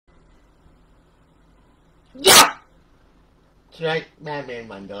Tonight, Madman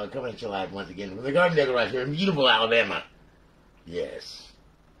Mondello coming at you live once again from the Garden Decoration here in beautiful Alabama. Yes.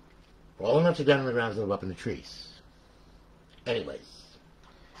 All nuts are down on the ground, live up in the trees. Anyways,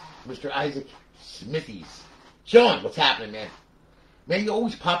 Mr. Isaac Smithies. Sean, what's happening, man? Man, you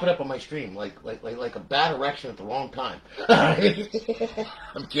always pop it up on my stream like a bad erection at the wrong time.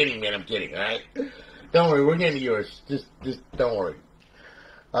 I'm kidding, man. I'm kidding. All right. Don't worry, we're getting to yours. Just don't worry.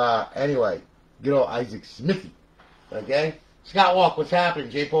 Anyway, good old Isaac Smithy. Okay. Scott Walk, what's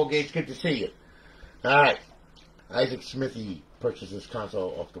happening? J. Paul Gates, good to see you. All right. Isaac Smithy purchased this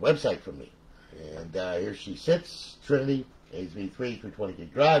console off the website from me. And here she sits, Trinity, ASV 320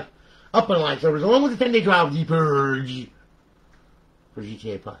 gig drive, up on line servers, along with the 10-day trial of the Purge for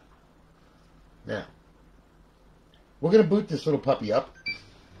GTA 5. Now, we're going to boot this little puppy up.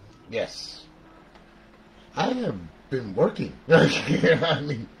 Yes. I have been working. I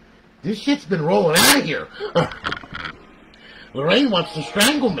mean, this shit's been rolling out of here. Lorraine wants to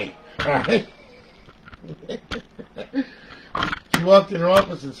strangle me. Alright? She walked in her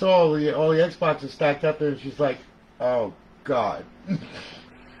office and saw all the Xboxes stacked up there, and she's like, oh, God. I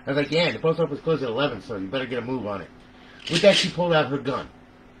was like, yeah, the post office closed at 11, so you better get a move on it. With that, she pulled out her gun.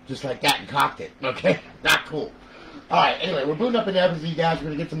 Just like that and cocked it. Okay? Not cool. Alright, anyway, we're booting up in the FZ dash. We're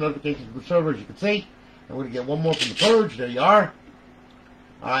going to get some notifications from the server, as you can see. And we're going to get one more from the Purge. There you are.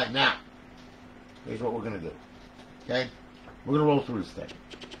 Alright, now, here's what we're going to do. Okay? We're going to roll through this thing.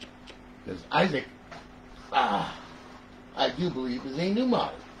 Because Isaac, I do believe, is a new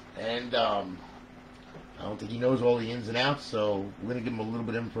model. And I don't think he knows all the ins and outs, so we're going to give him a little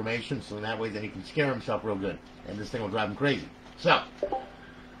bit of information, so that way then he can scare himself real good. And this thing will drive him crazy. So,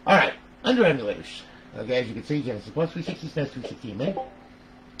 alright, under emulators. Okay, as you can see, Genesis Plus 360, SNES 360, man.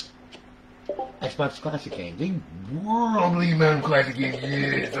 Xbox Classic games. A worldly amount of classic games.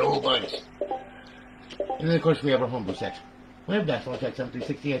 Yeah, it's a whole bunch. And then, of course, we have our homebrew section. We have Dash Launch X7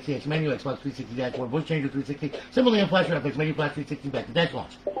 360, XCH menu, Xbox 360 Dashboard, Voice Changer 360, Symbol and Flash Graphics, Menu Flash 360, back to Dash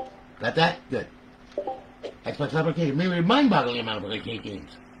Launch. Got that? Good. Xbox Live Arcade, a mind-boggling amount of arcade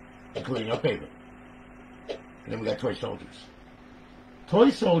games, including our favorite. And then we got Toy Soldiers. Toy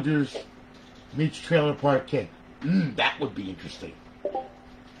Soldiers meets Trailer Park King. That would be interesting.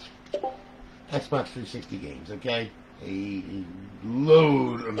 Xbox 360 games, okay? A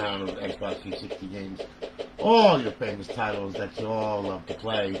load amount of Xbox 360 games. All your famous titles that you all love to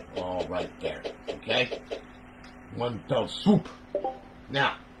play, all right there, okay? One fell swoop.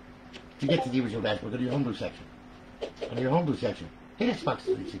 Now, to get to the original dashboard, go to your homebrew section. Under your homebrew section, hit Xbox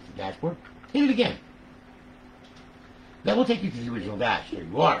 360 dashboard, hit it again. That will take you to the original dash. Here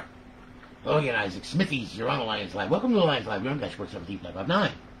you are. Oh, again, Isaac Smithies, you're on Alliance Live. Welcome to Alliance Live. You're on dashboard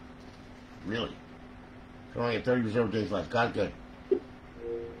 17559. Really? You only have 30 reserved days left. Got it good.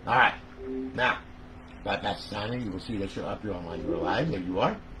 Alright. Now, bypass the sign in. You will see that you're up, you're online, you're alive. There you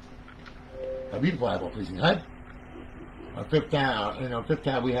are. A beautiful eyeball pleasing HUD. Our fifth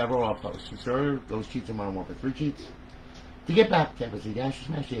tab, we have our all posts. Sure, those cheats are modern warfare 3 cheats. To get back to FSC dash,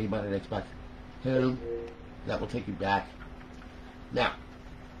 smash the A button at Xbox Home. That will take you back. Now,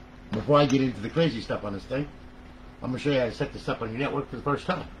 before I get into the crazy stuff on this thing, I'm going to show you how to set this up on your network for the first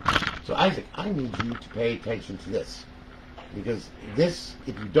time. So, Isaac, I need you to pay attention to this. Because this,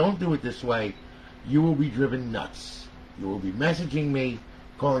 if you don't do it this way, you will be driven nuts. You will be messaging me,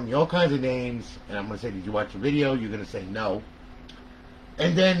 calling me all kinds of names, and I'm going to say, did you watch the video? You're going to say no.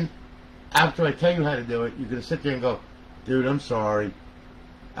 And then, after I tell you how to do it, you're going to sit there and go, dude, I'm sorry.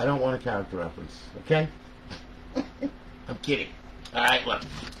 I don't want a character reference. Okay? I'm kidding. Alright, look.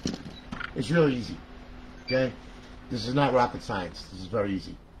 It's really easy. Okay? This is not rocket science. This is very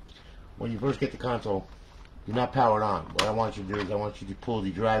easy. When you first get the console, you're not powered on. What I want you to do is I want you to pull the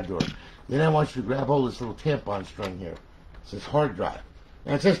drive door. Then I want you to grab hold of this little tampon string here. It says hard drive.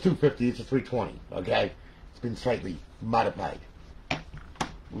 Now it says 250, it's a 320, okay? It's been slightly modified.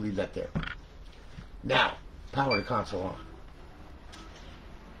 We'll leave that there. Now, power the console on.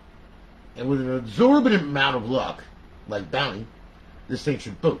 And with an exorbitant amount of luck, like Bounty, this thing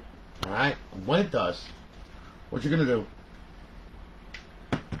should boot. Alright? When it does, what you're going to do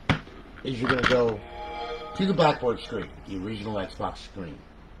is you're going to go to the blackboard screen, the original Xbox screen.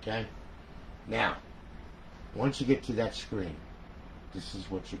 Okay? Now, once you get to that screen, this is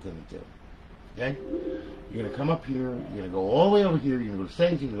what you're going to do. Okay? You're going to come up here, you're going to go all the way over here, you're going to go to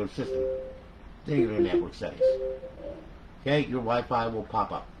settings, you're going to go to system. Then you're going to go to network settings. Okay? Your Wi-Fi will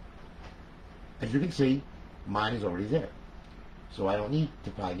pop up. As you can see, mine is already there. So I don't need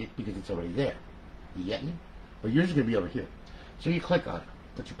to find it because it's already there. You get me? But yours is going to be over here. So you click on it,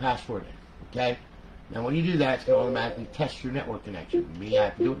 put your password in. Okay? Now when you do that, it's going to automatically test your network connection. Me, I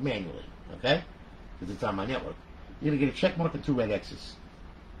have to do it manually. Okay? Because it's on my network. you're going to get a check mark and 2 red X's.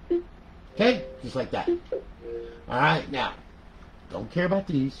 Okay? Just like that. Alright, now, don't care about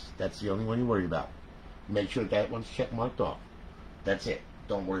these. That's the only one you worry about. Make sure that one's check marked off. That's it.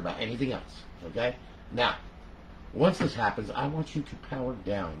 Don't worry about anything else. Okay? Now, once this happens, I want you to power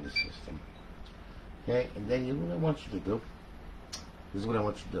down the system. Okay? And then you know what I want you to do? This is what I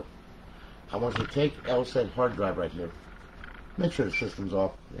want you to do. I want you to take LSED hard drive right here. Make sure the system's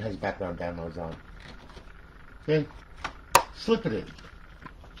off. It has background downloads on. Okay? Slip it in.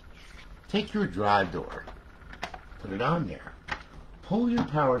 Take your drive door. Put it on there. Pull your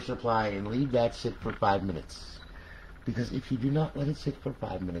power supply and leave that sit for 5 minutes. Because if you do not let it sit for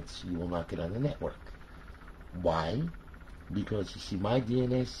 5 minutes, you will not get on the network. Why? Because you see, my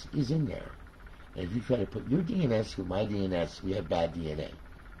DNS is in there. And if you try to put your DNS with my DNS, we have bad DNA.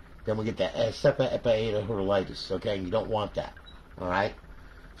 Then we get that seppa-epa-eta-hurlitis, okay? And you don't want that, all right?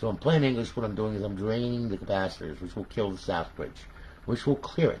 So in plain English, what I'm doing is I'm draining the capacitors, which will kill the south bridge, which will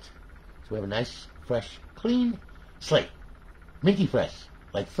clear it. So we have a nice, fresh, clean slate. Minty fresh,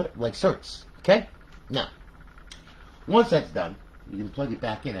 like certs, okay? Now, once that's done, you can plug it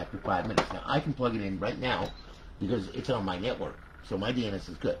back in after 5 minutes. Now, I can plug it in right now because it's on my network, so my DNS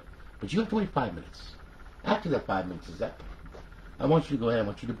is good. But you have to wait 5 minutes. After that 5 minutes is up, I want you to go ahead, I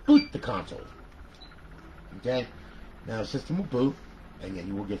want you to boot the console. Okay? Now the system will boot, and then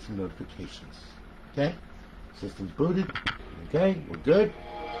you will get some notifications. Okay? System's booted. Okay? We're good.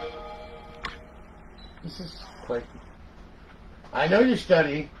 This is quick. I know you're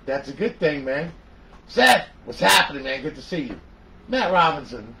studying. That's a good thing, man. Seth, what's happening, man? Good to see you. Matt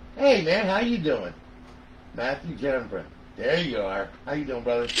Robinson. Hey, man, how you doing? Matthew Jennifer. There you are. How you doing,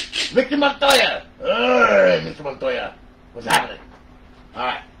 brother? Victor Montoya. Hey, Mr. Montoya. What's happening? All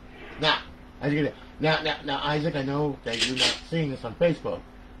right. Now, now, Isaac, I know that you're not seeing this on Facebook,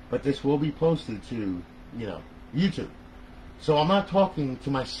 but this will be posted to, YouTube. So I'm not talking to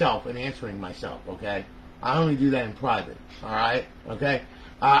myself and answering myself, okay? I only do that in private, all right? Okay?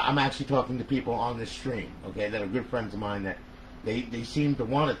 I'm actually talking to people on this stream, okay, that are good friends of mine that they seem to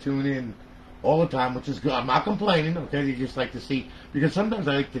want to tune in all the time, which is good. I'm not complaining, okay? They just like to see, because sometimes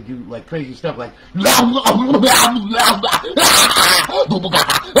I like to do like crazy stuff like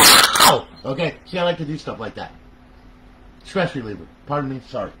okay? See, I like to do stuff like that. Stress reliever. Pardon me,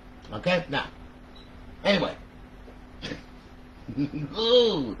 sorry. Okay? Now, anyway.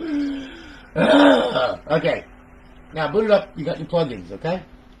 Okay. Now, boot it up. You got your plugins, okay?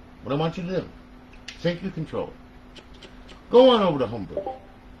 What I want you to do, take your controller. Go on over to Homebrew,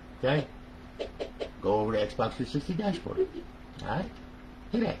 okay? Go over to Xbox 360 dashboard. Alright?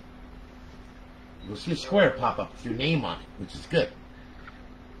 Hit it. You'll see a square pop up with your name on it, which is good.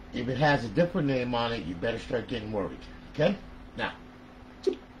 If it has a different name on it, you better start getting worried. Okay? Now,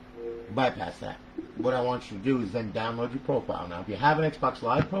 bypass that. What I want you to do is then download your profile. Now, if you have an Xbox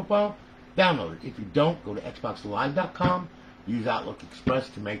Live profile, download it. If you don't, go to xboxlive.com, use Outlook Express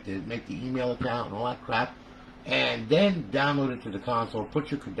to make the email account and all that crap, and then download it to the console,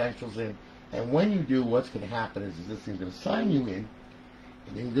 put your credentials in, and when you do, what's going to happen is this thing's going to sign you in,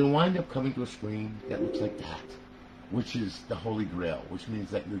 and then you're going to wind up coming to a screen that looks like that, which is the Holy Grail, which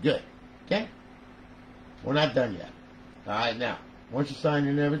means that you're good. Okay? We're not done yet. Alright, now, once you sign in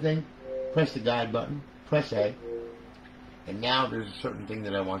and everything, press the guide button, press A, and now there's a certain thing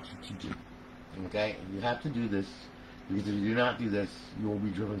that I want you to do. Okay? And you have to do this, because if you do not do this, you will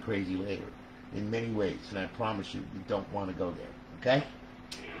be driven crazy later, in many ways, and I promise you, you don't want to go there. Okay?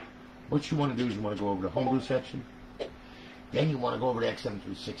 What you want to do is you want to go over to the Homebrew section, then you want to go over to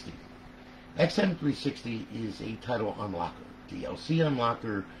XM360. XM360 is a title unlocker, DLC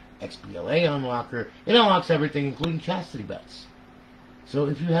unlocker, XBLA unlocker. It unlocks everything, including chastity belts. So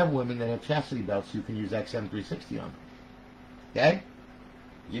if you have women that have chastity belts, you can use XM360 on them. Okay?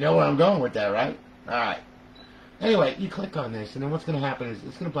 You know where I'm going with that, right? Alright. Anyway, you click on this, and then what's going to happen is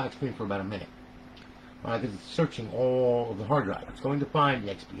it's going to black screen for about a minute. Alright, because it's searching all of the hard drive. It's going to find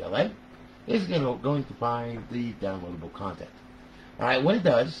the XBLA. It's going to find the downloadable content. Alright, when it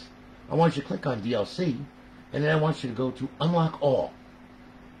does, I want you to click on DLC, and then I want you to go to Unlock All,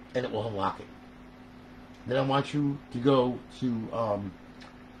 and it will unlock it. Then I want you to go to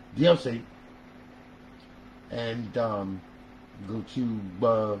DLC, and go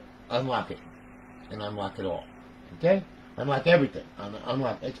to Unlock It, and unlock it all. Okay? Unlock everything.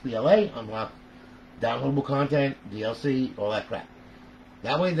 Unlock XBLA, unlock downloadable content, DLC, all that crap.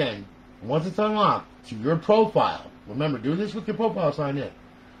 That way then, once it's unlocked to your profile, remember, do this with your profile signed in.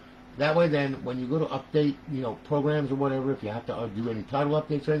 That way then, when you go to update, programs or whatever, if you have to do any title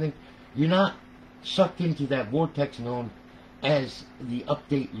updates or anything, you're not sucked into that vortex known as the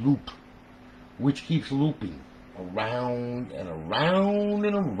update loop, which keeps looping. around and around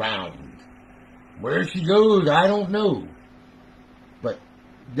and around. Where she goes, I don't know. But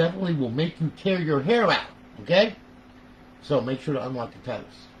definitely will make you tear your hair out, okay? So make sure to unlock the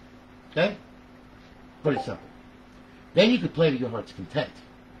titles, okay? Pretty simple. Then you can play to your heart's content.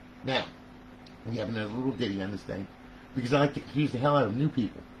 Now, we have another little ditty on this thing, because I like to confuse the hell out of new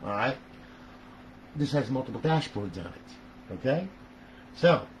people, alright? This has multiple dashboards on it, okay?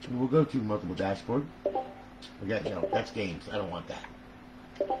 So, we'll go to multiple dashboard. Okay, no, that's games. I don't want that.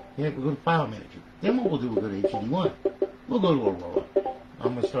 Yeah, we'll go to File Manager. Then what we'll do, we'll go to HED1. We'll go to Aurora.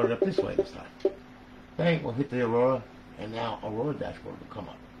 I'm going to start it up this way this time. Okay, we'll hit the Aurora, and now Aurora dashboard will come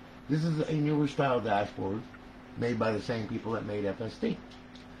up. This is a newer style dashboard made by the same people that made FSD.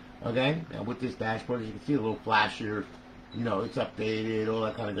 Okay, now with this dashboard, as you can see, a little flashier, you know, it's updated, all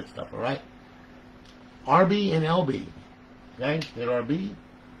that kind of good stuff, alright? RB and LB. Okay, hit RB,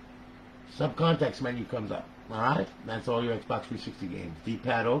 subcontext menu comes up. Alright, that's all your Xbox 360 games.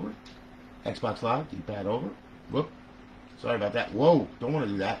 D-pad over, Xbox Live, D-pad over. Whoop, sorry about that. Whoa, don't want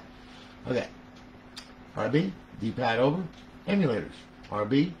to do that. Okay, RB, D-pad over, emulators,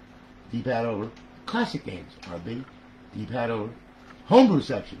 RB, D-pad over, classic games, RB, D-pad over, homebrew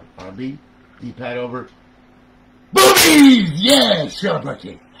section, RB, D-pad over, boobies! Yes,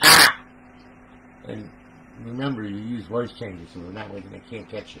 celebrating! Ah! And remember, you use voice changes, so that way they can't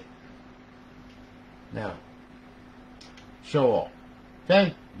catch it. Now, show all.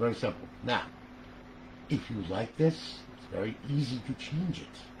 Okay? Very simple. Now, if you like this, it's very easy to change it.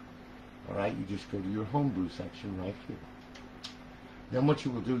 Alright, you just go to your homebrew section right here. Then what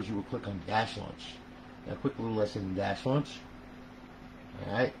you will do is you will click on Dash Launch. Now, a quick little lesson in Dash Launch.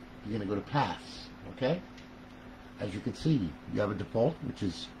 Alright, you're going to go to Paths. Okay? As you can see, you have a default, which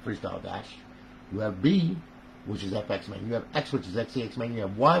is Freestyle Dash. You have B, which is FX main. You have X, which is XCX main. You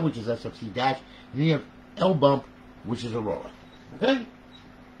have Y, which is SFC dash. And you have L bump, which is Aurora. Okay?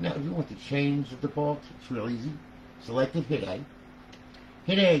 Now, if you want to change the default, it's real easy. Select it, hit A.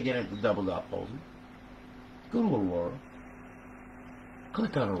 Hit A again at the double dot folder. Go to Aurora.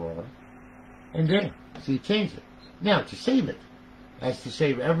 Click on Aurora. And there. So you changed it. Now, to save it, as to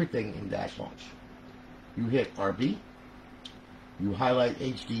save everything in Dash Launch, you hit RB. You highlight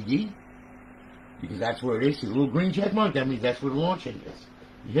HDD. Because that's where it is. See the little green check mark? That means that's where the launch is.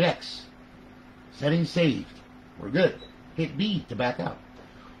 You hit X. Settings saved. We're good. Hit B to back out.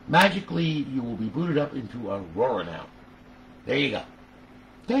 Magically, you will be booted up into Aurora now. There you go.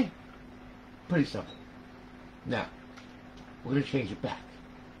 Okay? Pretty simple. Now, we're going to change it back.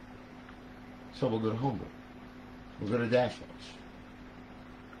 So we'll go to Homebrew. We'll go to Dash Launch.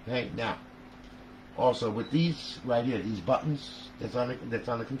 Okay? Now, also with these right here, these buttons that's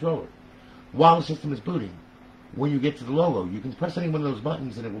on the controller. While the system is booting, when you get to the logo, you can press any one of those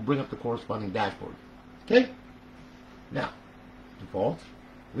buttons and it will bring up the corresponding dashboard. Okay? Now, default,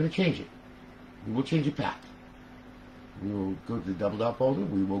 we're going to change it. We will change it back. We will go to the double dot folder.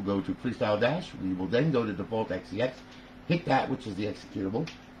 We will go to Freestyle Dash. We will then go to default XCX. Hit that, which is the executable.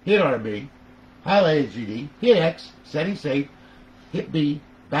 Hit RB. Highlight HDD. Hit X. Settings saved. Hit B.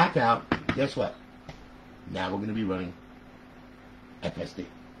 Back out. Guess what? Now we're going to be running FSD.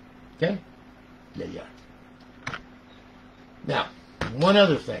 Okay? There you are. Now, one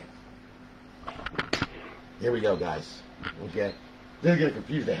other thing. Here we go, guys. Okay? This is going to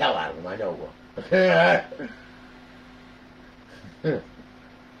confuse the hell out of them, I know it will.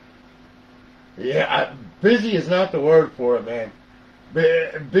 Yeah, busy is not the word for it, man.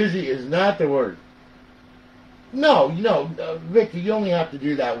 Busy is not the word. No, Victor, you only have to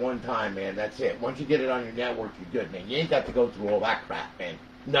do that one time, man. That's it. Once you get it on your network, you're good, man. You ain't got to go through all that crap, man.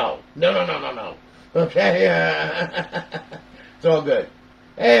 No. Okay? It's all good.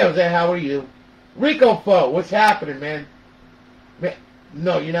 Hey, Jose, how are you? Rico Fo, what's happening, man?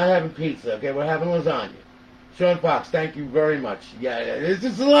 No, you're not having pizza, okay? We're having lasagna. Sean Fox, thank you very much. Yeah, it's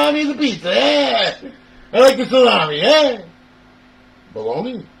the salami and the pizza. Yeah! I like the salami, yeah?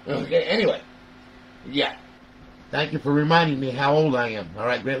 Bologna? Okay, anyway. Yeah. Thank you for reminding me how old I am. All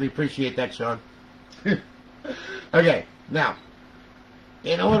right, greatly appreciate that, Sean. Okay, now,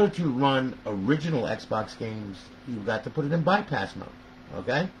 in order to run original Xbox games, you've got to put it in bypass mode,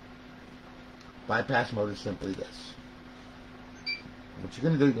 okay? Bypass mode is simply this. What you're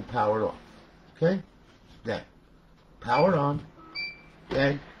going to do, you can power it off, okay? Then, power it on,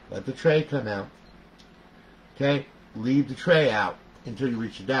 okay? Let the tray come out, okay? Leave the tray out until you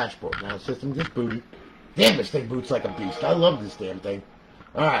reach the dashboard. Now, the system gets booted. Damn, this thing boots like a beast. I love this damn thing.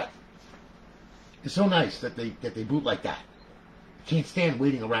 All right. It's so nice that they boot like that. I can't stand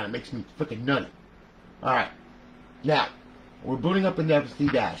waiting around. It makes me freaking nutty. All right. Now, we're booting up in the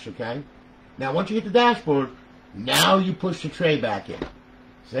FSD dash, okay? Now, once you hit the dashboard, Now you push the tray back in.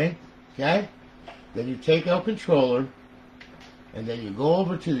 See? Okay? Then you take out controller, and then you go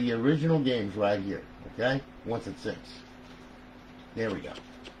over to the original games right here. Okay? Once it sits. There we go.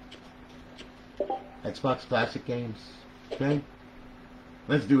 Xbox Classic games. Okay?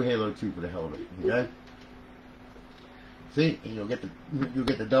 Let's do Halo 2 for the hell of it. Okay? See? And you'll get the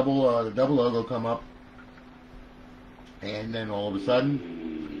double logo come up. And then all of a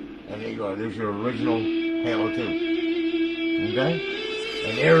sudden, and there you go. There's your original Halo 2. Okay?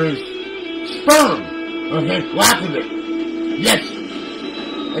 And there is sperm. Okay? Lots of it. Yes.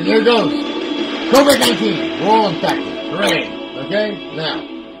 And there goes. COVID-19. We're all infected. Hooray. Okay? Now.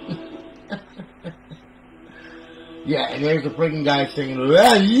 Yeah, and there's a freaking guy singing.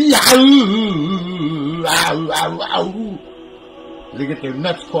 They get their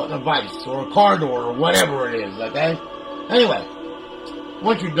nuts caught in a vice or a car door or whatever it is, okay? Anyway,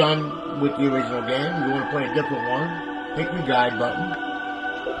 once you're done with the original game, you want to play a different one, hit the guide button,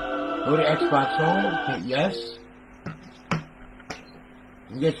 go to Xbox Home, hit yes,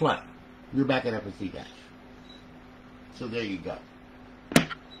 and guess what? You're back at FSC Dash. So there you go.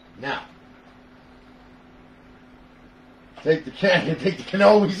 Now, take the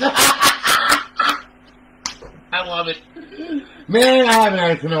cannolis. I love it. Man, I haven't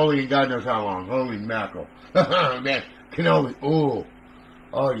had a cannoli in God knows how long. Holy mackerel. Man, cannoli. Ooh.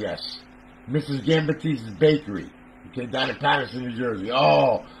 Oh, yes. Mrs. Gambitti's Bakery. Okay, down in Patterson, New Jersey.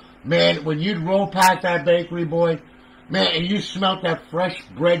 Oh, man, when you'd roll past that bakery, boy, man, and you smelt that fresh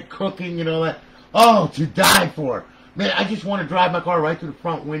bread cooking and all that. Oh, to die for. Man, I just want to drive my car right through the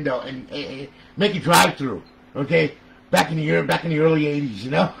front window and make a drive-through. Okay? Back in the early 80s,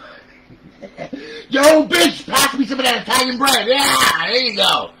 you know? Yo, bitch, pass me some of that Italian bread. Yeah, there you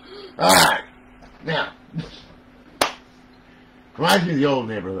go. Alright. Now. Reminds me of the old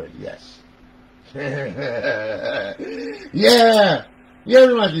neighborhood, yes. Yeah. Yeah,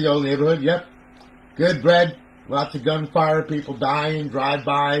 reminds me of the old neighborhood, yep. Good bread, lots of gunfire, people dying,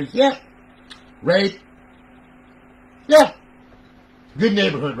 drive-bys, yep. Rape. Yeah. Good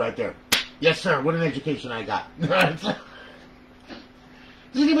neighborhood right there. Yes, sir. What an education I got. Does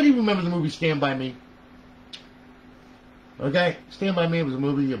anybody remember the movie Stand By Me? Okay? Stand By Me was a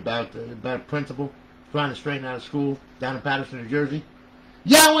movie about a principal trying to straighten out of school down in Patterson, New Jersey.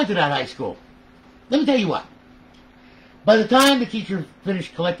 Yeah, I went to that high school. Let me tell you what. By the time the teacher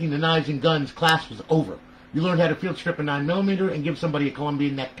finished collecting the knives and guns, class was over. You learned how to field strip a 9mm and give somebody a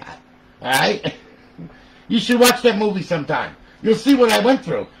Colombian necktie. Alright? You should watch that movie sometime. You'll see what I went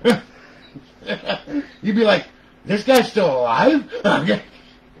through. You'd be like, this guy's still alive? Okay.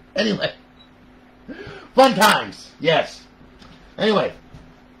 Anyway. Fun times. Yes. Anyway.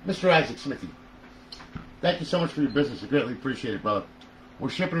 Mr. Isaac Smithy. Thank you so much for your business. I greatly appreciate it, brother. We're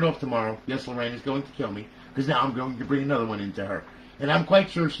shipping it off tomorrow. Yes, Lorraine is going to kill me. Because now I'm going to bring another one into her. And I'm quite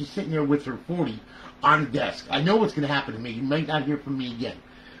sure she's sitting there with her 40 on the desk. I know what's going to happen to me. You might not hear from me again.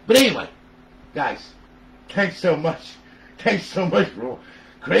 But anyway. Guys. Thanks so much. Thanks so much, bro.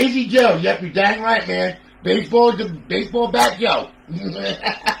 Crazy Joe. Yep, you're dang right, man. Baseball bat Joe.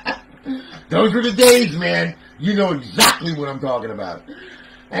 Those were the days, man. You know exactly what I'm talking about.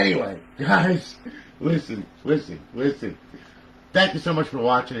 Anyway, guys, listen. Thank you so much for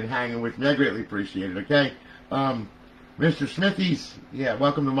watching and hanging with me. I greatly appreciate it, okay? Mr. Smithies, yeah,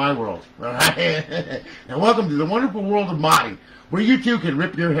 welcome to my world. All right? And welcome to the wonderful world of modding, where you too can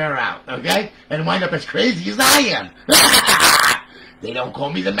rip your hair out, okay? And wind up as crazy as I am. They don't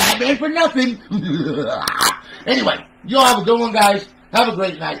call me the madman for nothing. Anyway, you all have a good one, guys. Have a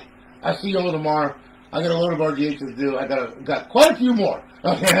great night. I'll see you all tomorrow. I got a load of RGH to do. I got quite a few more.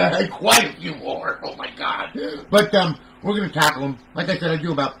 Quite a few more. Oh my God. But we're gonna tackle them. Like I said, I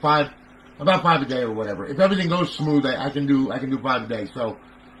do about five a day or whatever. If everything goes smooth, I can do 5 a day. So,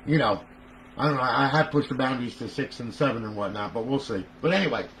 you know, I don't know. I have pushed the boundaries to 6 and 7 and whatnot, but we'll see. But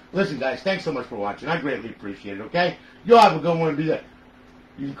anyway, listen, guys. Thanks so much for watching. I greatly appreciate it. Okay, you all have a good one. Be that.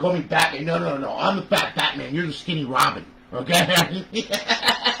 You can call me Batman. No. I'm the fat Batman. You're the skinny Robin. Okay?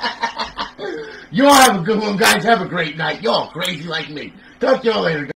 You all have a good one, guys. Have a great night. You all crazy like me. Talk to you all later.